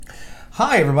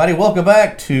Hi, everybody. Welcome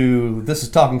back to This is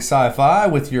Talking Sci-Fi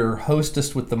with your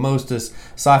hostess with the mostest,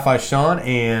 Sci-Fi Sean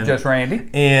and Just Randy.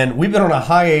 And we've been on a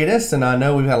hiatus, and I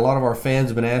know we've had a lot of our fans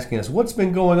have been asking us what's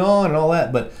been going on and all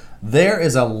that, but there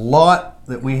is a lot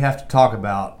that we have to talk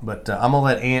about. But I'm gonna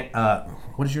let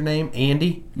what is your name?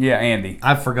 Andy? Yeah, Andy.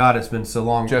 I forgot. It's been so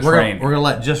long. Randy. We're gonna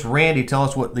let just Randy tell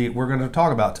us what we're gonna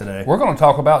talk about today. We're going to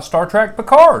talk about Star Trek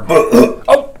Picard.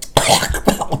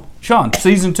 Sean,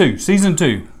 Season 2. Season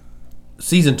 2?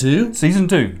 Season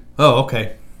 2. Oh,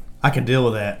 okay. I can deal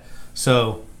with that.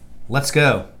 So, let's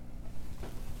go.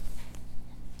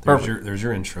 There's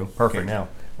your intro. Perfect. Okay, now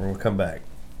we're going to come back.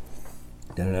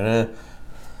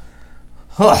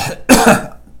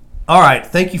 All right.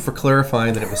 Thank you for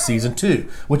clarifying that it was Season 2,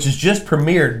 which has just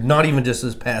premiered, not even just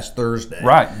this past Thursday.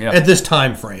 Right, yeah. At this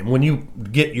time frame. When you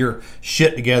get your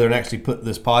shit together and actually put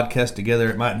this podcast together,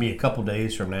 it might be a couple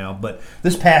days from now. But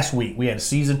this past week, we had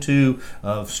Season 2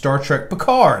 of Star Trek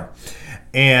Picard.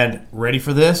 And ready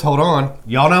for this? Hold on.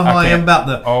 Y'all know how I am about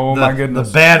my goodness,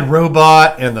 the bad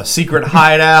robot and the secret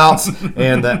hideouts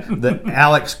and the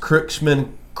Alex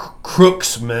Crooksman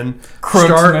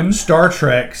Star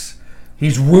Treks.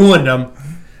 He's ruined them.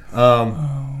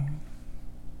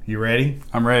 You ready?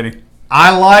 I'm ready.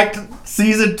 I liked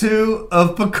Season 2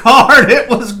 of Picard. It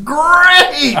was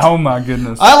great. Oh, my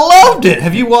goodness. I loved it.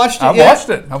 Have you watched it yet?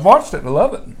 I've watched it. I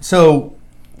love it. So,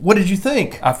 what did you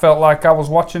think? I felt like I was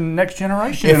watching Next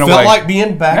Generation It in a felt way. like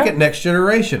being back at Next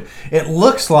Generation. It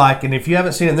looks like, and if you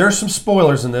haven't seen it, there's some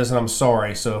spoilers in this, and I'm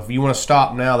sorry. So if you want to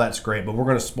stop now, that's great. But we're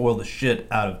going to spoil the shit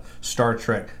out of Star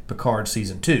Trek Picard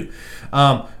Season 2.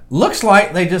 Looks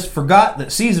like they just forgot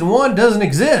that Season 1 doesn't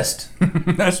exist.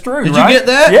 That's true, Did right? you get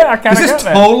that? Yeah, I kind of got that. This is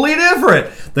totally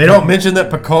different. They don't mention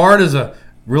that Picard is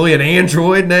really an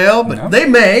android now, but they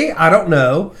may. I don't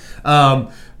know.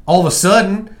 All of a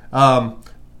sudden,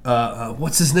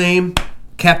 what's his name?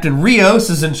 Captain Rios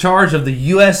is in charge of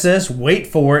the USS, wait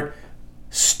for it,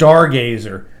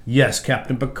 Stargazer. Yes,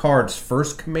 Captain Picard's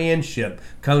first command ship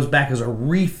comes back as a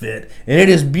refit, and it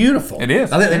is beautiful. It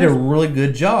is. I think they did a really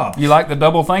good job. You like the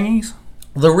double thingies?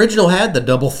 The original had the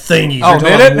double thingies. Oh, You're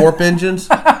talking did about it? warp engines?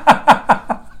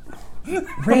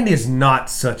 Randy is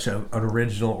not such an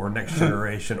original or Next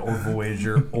Generation or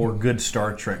Voyager or good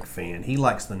Star Trek fan. He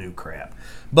likes the new crap.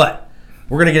 But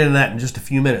we're going to get into that in just a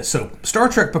few minutes. So Star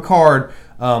Trek Picard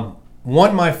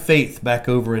won my faith back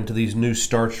over into these new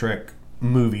Star Trek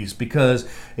movies because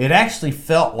it actually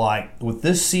felt like with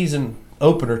this season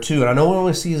opener too, and I know we're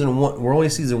only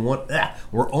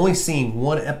seeing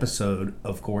one episode,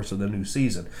 of course, of the new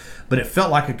season, but it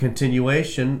felt like a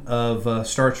continuation of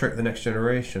Star Trek: The Next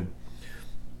Generation.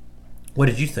 What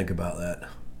did you think about that?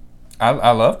 I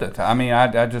loved it. I mean,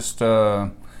 I just,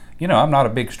 I'm not a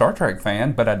big Star Trek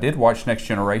fan, but I did watch Next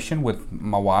Generation with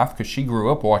my wife because she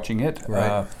grew up watching it.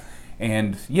 Right.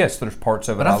 And yes, there's parts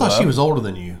of it But I thought love. she was older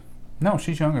than you. No,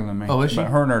 she's younger than me. Oh, is she? But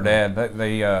her and her dad,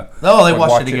 they they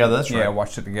watched it together. That's right. Yeah,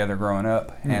 watched it together growing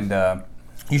up. And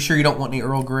You sure you don't want any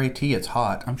Earl Grey tea? It's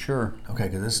hot. I'm sure. Okay,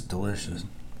 because this is delicious.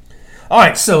 All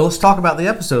right, so let's talk about the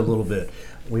episode a little bit.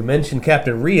 We mentioned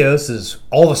Captain Rios is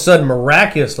all of a sudden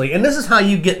miraculously, and this is how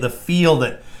you get the feel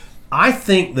that I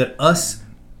think that us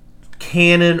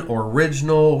canon or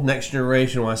original Next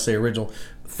Generation, when I say original,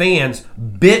 fans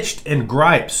bitched and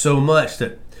griped so much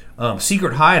that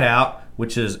Secret Hideout,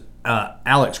 which is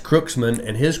Alex Crooksman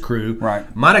and his crew,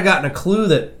 Right. might have gotten a clue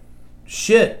that,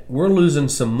 shit, we're losing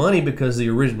some money because the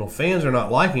original fans are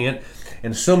not liking it,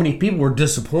 and so many people were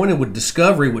disappointed with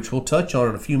Discovery, which we'll touch on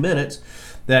in a few minutes,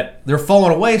 that they're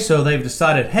falling away, so they've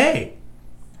decided, hey,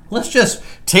 let's just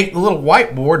take the little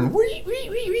whiteboard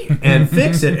and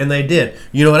fix it, and they did.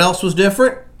 You know what else was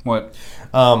different? What?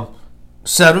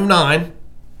 7 of 9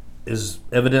 is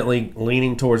evidently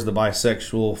leaning towards the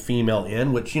bisexual female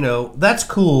end, which, that's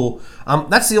cool.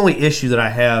 That's the only issue that I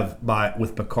have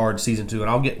with Picard Season 2, and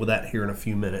I'll get with that here in a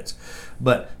few minutes.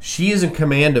 But she is in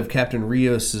command of Captain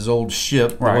Rios' old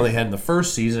ship, the one they had in the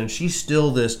first season, and she's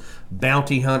still this a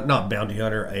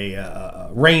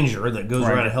ranger that goes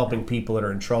around and helping people that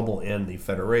are in trouble in the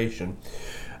Federation.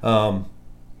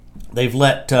 They've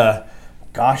let,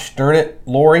 gosh darn it,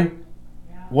 Lori,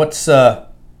 what's the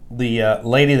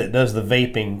lady that does the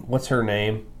vaping, what's her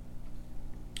name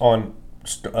on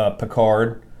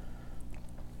Picard?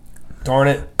 Darn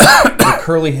it. The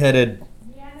curly-headed...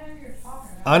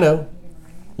 I know.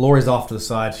 Lori's off to the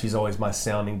side. She's always my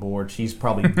sounding board. She's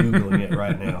probably Googling it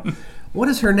right now. What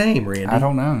is her name, Randy? I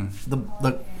don't know.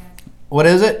 What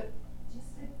is it?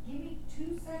 You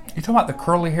talking about the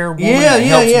curly hair woman? Yeah.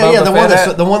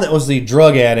 The The one that was the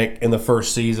drug addict in the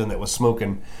first season that was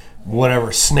smoking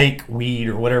whatever snake weed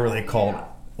or whatever they called it.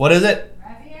 What is it?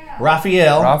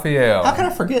 Raphael. Raphael. How can I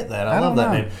forget that? I love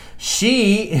don't that know. name.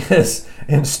 She is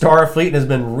in Starfleet and has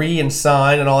been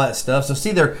re-signed and all that stuff. So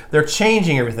see, they're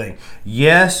changing everything.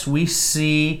 Yes, we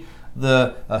see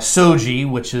the Soji,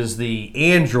 which is the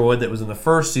android that was in the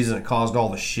first season that caused all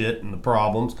the shit and the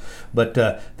problems. But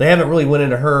they haven't really went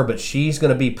into her, but she's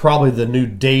going to be probably the new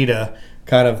Data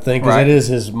kind of thing, because Right. it is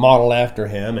his modeled after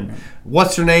him. And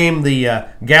what's her name? The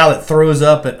gal that throws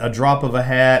up at a drop of a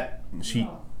hat. She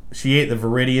ate the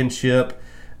Viridian ship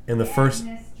in the first.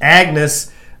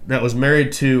 Agnes, that was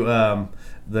married to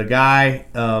the guy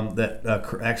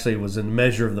that actually was in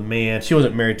Measure of the Man. She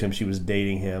wasn't married to him; she was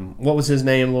dating him. What was his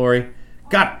name, Lori?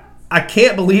 God, I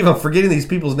can't believe I'm forgetting these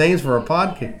people's names for our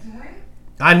podcast.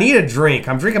 I need a drink.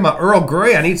 I'm drinking my Earl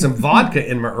Grey. I need some vodka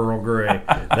in my Earl Grey.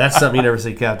 That's something you never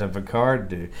see Captain Picard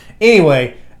do.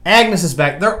 Anyway, Agnes is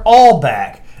back. They're all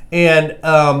back, and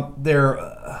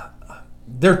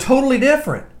they're totally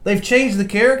different. They've changed the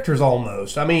characters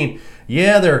almost. I mean,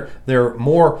 yeah, they're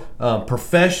more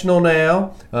professional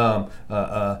now.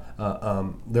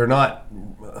 They're not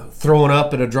throwing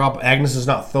up at a drop. Agnes is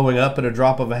not throwing up at a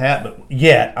drop of a hat, but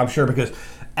yet I'm sure, because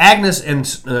Agnes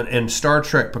in Star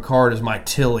Trek Picard is my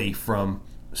Tilly from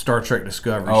Star Trek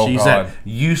Discovery. Oh, she's God. that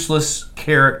useless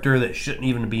character that shouldn't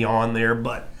even be on there,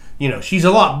 but she's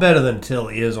a lot better than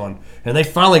Tilly is on. And they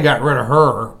finally got rid of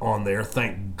her on there.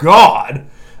 Thank God.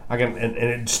 And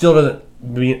it still doesn't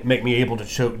make me able to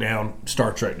choke down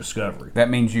Star Trek Discovery. That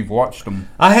means you've watched them.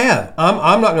 I have.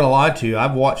 I'm not going to lie to you.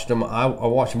 I've watched them. I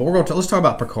watched them. But let's talk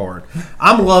about Picard.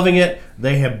 I'm loving it.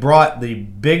 They have brought the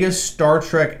biggest Star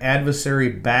Trek adversary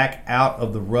back out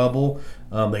of the rubble.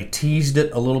 They teased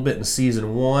it a little bit in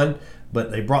season 1,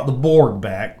 but they brought the Borg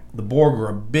back. The Borg are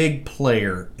a big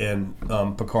player in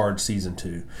Picard season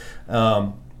 2,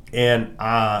 and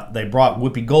they brought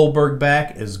Whoopi Goldberg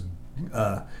back as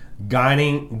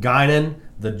Guinan,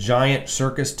 the giant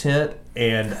circus tent,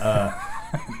 and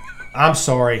I'm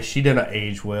sorry, she didn't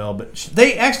age well, but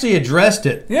they actually addressed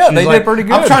it. Yeah, She's they did pretty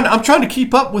good. I'm trying to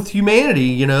keep up with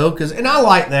humanity, and I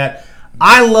like that.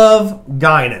 I love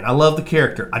Guinan. I love the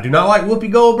character. I do not like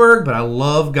Whoopi Goldberg, but I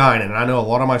love Guinan. And I know a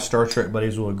lot of my Star Trek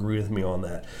buddies will agree with me on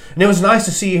that. And it was nice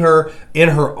to see her in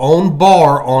her own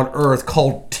bar on Earth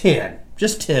called 10.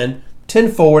 Just 10.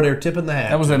 10 forward, they're tipping the hat.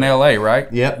 That was in L.A.,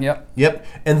 right? Yep.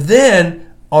 And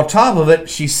then, on top of it,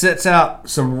 she sets out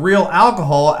some real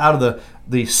alcohol out of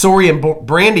the Saurian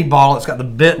brandy bottle. It's got the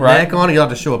bent neck on it. You'll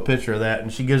have to show a picture of that.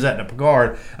 And she gives that to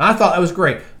Picard. And I thought that was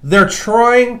great. They're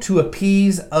trying to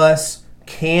appease us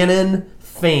canon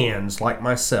fans like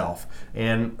myself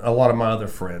and a lot of my other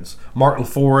friends. Mark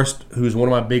LaForest, who's one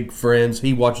of my big friends,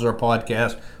 he watches our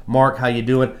podcast. Mark, how you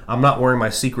doing? I'm not wearing my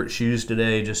secret shoes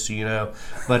today, just so you know.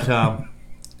 But I'll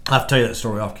have to tell you that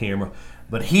story off camera.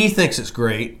 But he thinks it's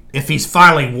great. If he's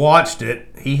finally watched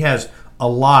it, he has a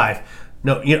live.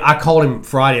 No, I called him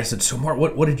Friday. I said, so Mark,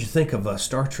 what did you think of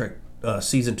Star Trek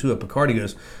season 2 of Picard? He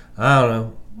goes, I don't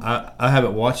know. I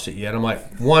haven't watched it yet. I'm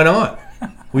like, why not?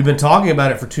 We've been talking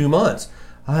about it for 2 months.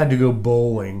 I had to go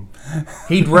bowling.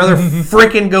 He'd rather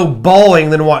freaking go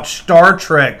bowling than watch Star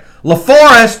Trek.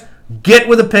 LaForest, get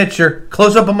with the picture.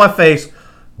 Close up on my face.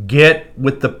 Get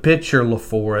with the picture,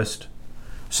 LaForest.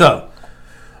 So,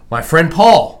 my friend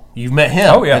Paul, you've met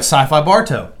him at Sci-Fi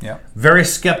Bartow. Yeah. Very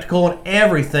skeptical on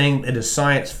everything that is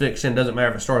science fiction. Doesn't matter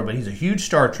if it's Star Trek, but he's a huge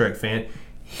Star Trek fan.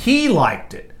 He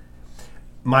liked it.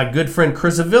 My good friend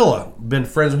Chris Avila, been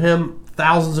friends with him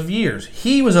thousands of years.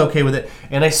 He was okay with it,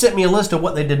 and they sent me a list of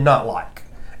what they did not like.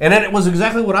 And then it was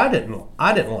exactly what I didn't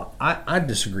like. I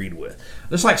disagreed with.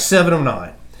 It's like 7 of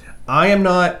 9. I am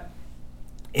not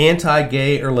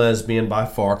anti-gay or lesbian by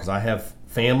far, because I have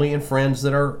family and friends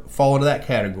that fall into that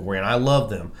category, and I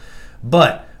love them.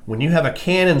 But when you have a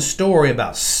canon story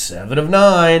about 7 of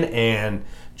 9 and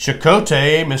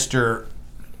Chakotay, Mr.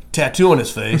 Tattoo on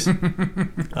his face,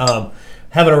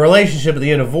 having a relationship at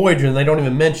the end of Voyager, and they don't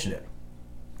even mention it.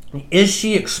 Is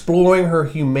she exploring her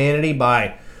humanity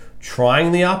by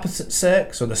trying the opposite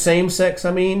sex, or the same sex,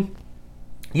 I mean?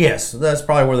 Yes, that's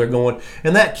probably where they're going.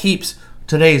 And that keeps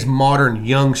today's modern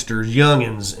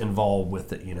youngins involved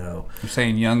with it, You're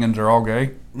saying youngins are all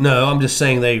gay? No, I'm just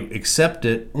saying they accept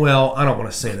it. Well, I don't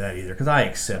want to say that either, because I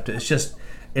accept it.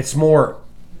 It's more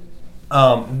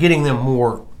getting them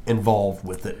more involved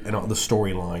with it and the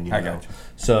storyline, I got you.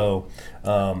 So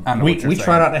we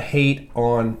try not to hate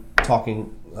on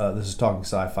talking. This is talking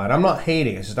sci-fi. And I'm not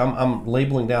hating. It's just I'm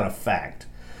labeling down a fact.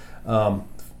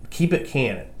 Keep it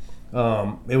canon.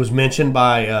 It was mentioned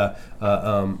by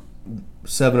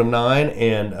 7 of 9,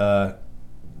 and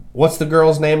what's the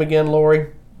girl's name again,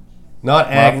 Lori? Not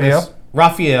Agnes.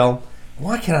 Raphael.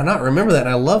 Why can I not remember that? And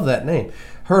I love that name.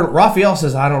 Raphael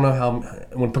says, I don't know how.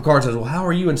 When Picard says, well, how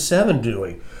are you and Seven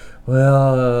doing?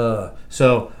 Well,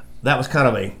 so that was kind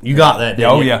of you got that,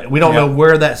 didn't you? Yeah. We don't know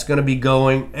where that's going to be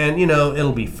going, and,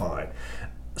 it'll be fine.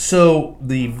 So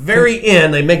the very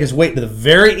end, they make us wait to the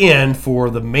very end for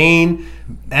the main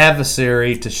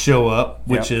adversary to show up,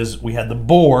 which is, we had the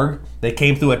Borg. They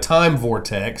came through a time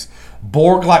vortex.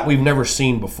 Borg like we've never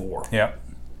seen before. Yep.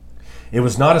 It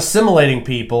was not assimilating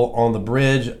people on the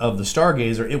bridge of the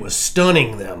Stargazer. It was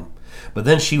stunning them. But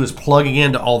then she was plugging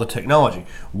into all the technology.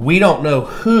 We don't know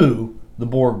who the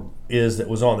Borg is that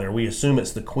was on there. We assume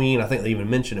it's the Queen. I think they even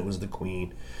mentioned it was the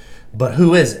Queen. But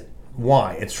who is it?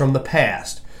 Why? It's from the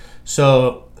past.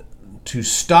 So to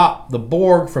stop the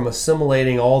Borg from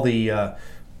assimilating all the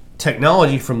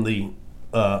technology from the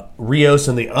Rios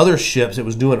and the other ships, it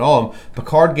was doing all of them,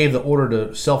 Picard gave the order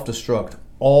to self-destruct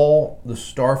all the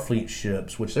Starfleet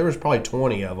ships, which there was probably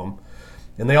 20 of them,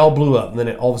 and they all blew up. And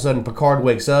then all of a sudden Picard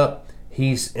wakes up.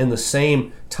 He's in the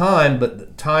same time, but the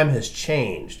time has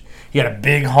changed. He had a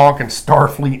big honking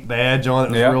Starfleet badge on.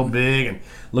 It was real big, and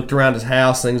looked around his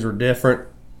house. Things were different.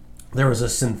 There was a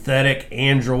synthetic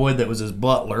android that was his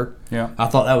butler. Yeah, I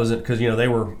thought that was it because they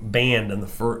were banned in the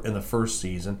first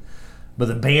season, but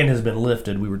the ban has been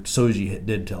lifted. Soji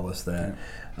did tell us that.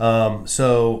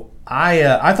 So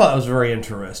I thought that was very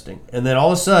interesting. And then all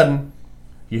of a sudden,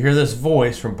 you hear this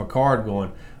voice from Picard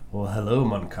going, "Well, hello,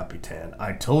 mon capitaine.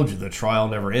 I told you the trial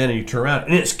never ended." And you turn around,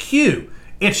 and it's Q.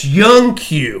 It's young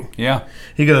Q. Yeah.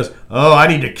 He goes, "Oh, I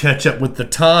need to catch up with the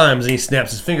times." And he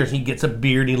snaps his fingers. He gets a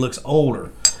beard. And he looks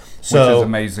older. So, which is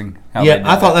amazing.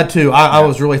 I thought that too. I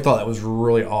thought that was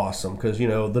really awesome because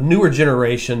the newer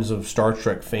generations of Star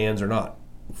Trek fans are not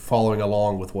following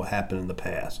along with what happened in the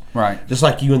past. Right. Just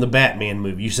like you in the Batman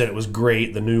movie, you said it was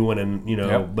great, the new one,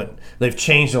 and but they've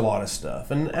changed a lot of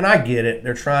stuff, and I get it.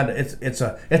 They're trying to. It's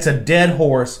a dead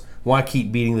horse. Why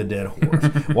keep beating the dead horse?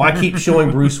 Why keep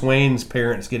showing Bruce Wayne's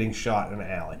parents getting shot in an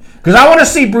alley? Because I want to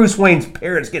see Bruce Wayne's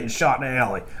parents getting shot in an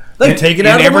alley. They take it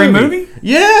out of every the movie.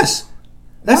 Yes.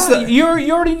 That's you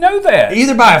already know that.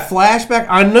 Either by a flashback,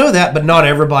 I know that, but not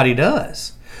everybody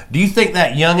does. Do you think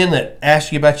that youngin that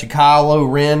asked you about your Kylo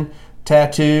Ren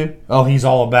tattoo? Oh, he's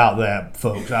all about that,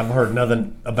 folks. I've heard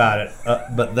nothing about it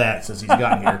but that since he's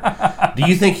got here. Do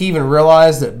you think he even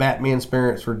realized that Batman's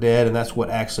parents were dead and that's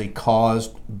what actually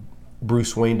caused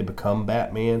Bruce Wayne to become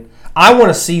Batman? I want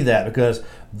to see that because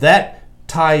that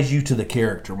ties you to the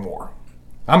character more.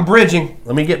 I'm bridging.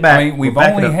 Let me get back. I mean, we've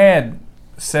only had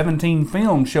 17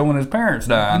 films showing his parents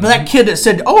died. But that kid that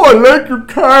said, "Oh, I like your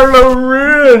Kylo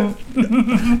Ren."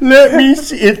 Let me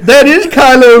see it. That is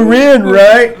Kylo Ren,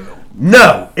 right?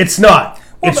 No, it's not.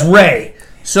 It's Rey.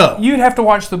 So you'd have to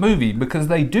watch the movie because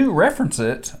they do reference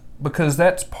it because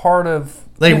that's part of.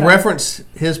 They reference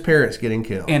his parents getting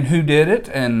killed and who did it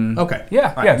and okay,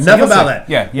 yeah, right. yeah. Enough about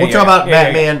that. We'll talk about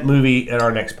Batman movie at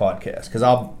our next podcast because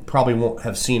I'll probably won't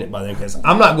have seen it by then because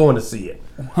I'm not going to see it.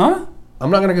 Huh? I'm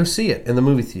not going to go see it in the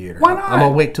movie theater. Why not? I'm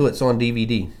going to wait till it's on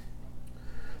DVD.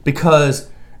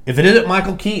 Because if it isn't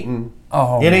Michael Keaton,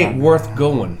 it ain't worth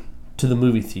going to the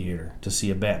movie theater to see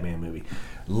a Batman movie.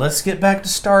 Let's get back to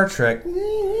Star Trek. Let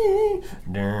me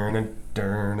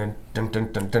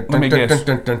guess.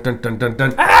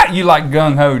 You like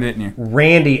Gung Ho, didn't you?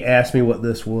 Randy asked me what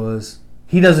this was.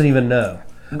 He doesn't even know.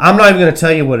 I'm not even going to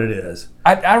tell you what it is.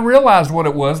 I realized what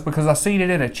it was because I seen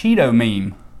it in a Cheeto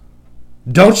meme.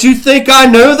 Don't you think I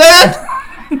know that?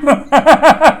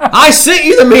 I sent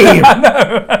you the meme. I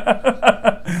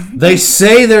know. They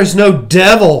say there's no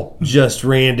devil, just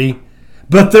Randy.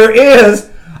 But there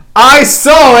is. I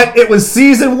saw it. It was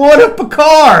season 1 of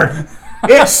Picard.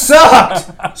 It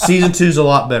sucked. Season 2's a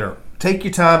lot better. Take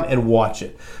your time and watch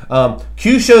it.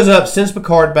 Q shows up, sends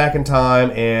Picard back in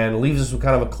time, and leaves us with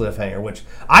kind of a cliffhanger, which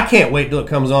I can't wait till it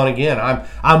comes on again.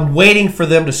 I'm waiting for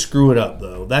them to screw it up,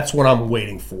 though. That's what I'm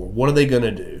waiting for. What are they going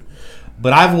to do?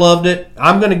 But I've loved it.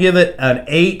 I'm going to give it an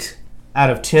 8 out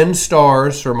of 10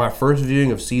 stars for my first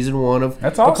viewing of season 1 of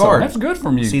That's Picard. awesome. That's good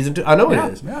from you. Season 2. I know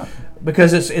it is. Yeah.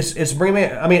 Because it's bringing me.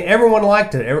 I mean, everyone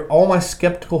liked it. All my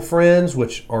skeptical friends,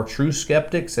 which are true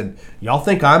skeptics, and y'all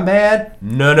think I'm bad?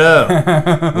 No.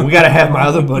 We got to have my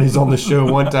other buddies on the show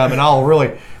one time,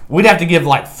 and we'd have to give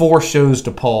like 4 shows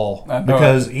to Paul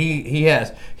because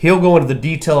he'll go into the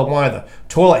detail of why the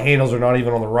toilet handles are not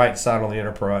even on the right side on the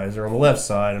Enterprise or on the left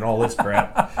side and all this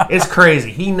crap. It's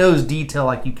crazy. He knows detail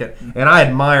like you can, and I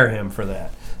admire him for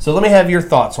that. So let me have your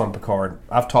thoughts on Picard.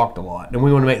 I've talked a lot, and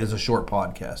we want to make this a short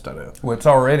podcast, I know. Well, it's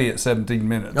already at 17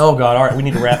 minutes. Oh, God. All right, we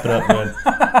need to wrap it up, man.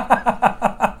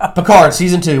 Picard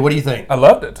season 2. What do you think? I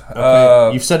loved it.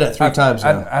 You've said that 3 times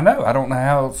now. I know. I don't know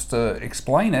how else to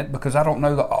explain it because I don't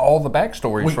know all the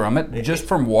backstories from it. Just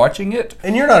from watching it.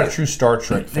 And you're not a true Star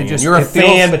Trek fan. just- You're a it feels-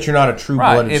 fan, but you're not a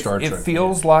true-blooded Star Trek It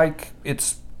feels like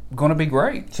it's going to be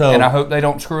great. So- and I hope they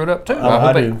don't screw it up too. I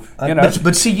hope do. You know,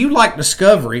 But see, you like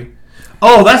Discovery.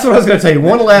 Oh, that's what I was going to tell you.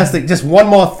 One last thing. Just one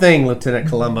more thing, Lieutenant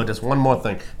Columbo. Just one more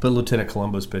thing. Put Lieutenant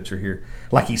Columbo's picture here,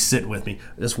 like he's sitting with me.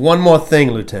 Just one more thing,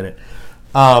 Lieutenant.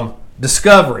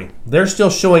 Discovery. They're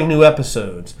still showing new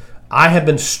episodes. I have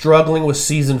been struggling with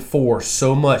season 4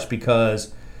 so much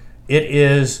because it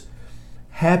is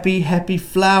happy, happy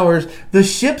flowers. The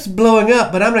ship's blowing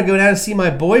up, but I'm going to go down and see my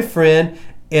boyfriend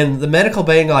in the medical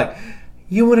bay and go like,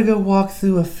 you want to go walk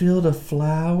through a field of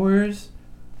flowers?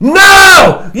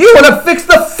 No! You want to fix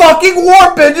the fucking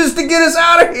warp engines to get us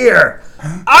out of here!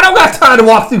 I don't got time to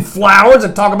walk through flowers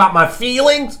and talk about my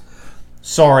feelings.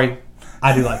 Sorry,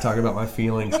 I do like talking about my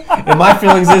feelings. And my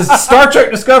feelings is Star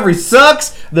Trek Discovery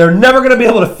sucks. They're never going to be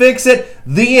able to fix it.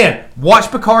 The end.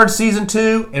 Watch Picard Season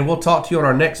 2, and we'll talk to you on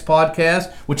our next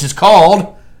podcast, which is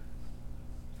called...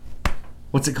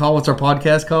 What's it called? What's our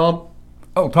podcast called?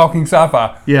 oh, Talking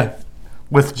Sci-Fi. Yeah.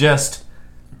 With just...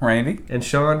 Randy. and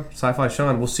Sean, Sci-Fi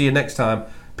Sean. We'll see you next time.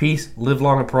 Peace, live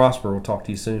long and prosper. We'll talk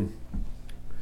to you soon.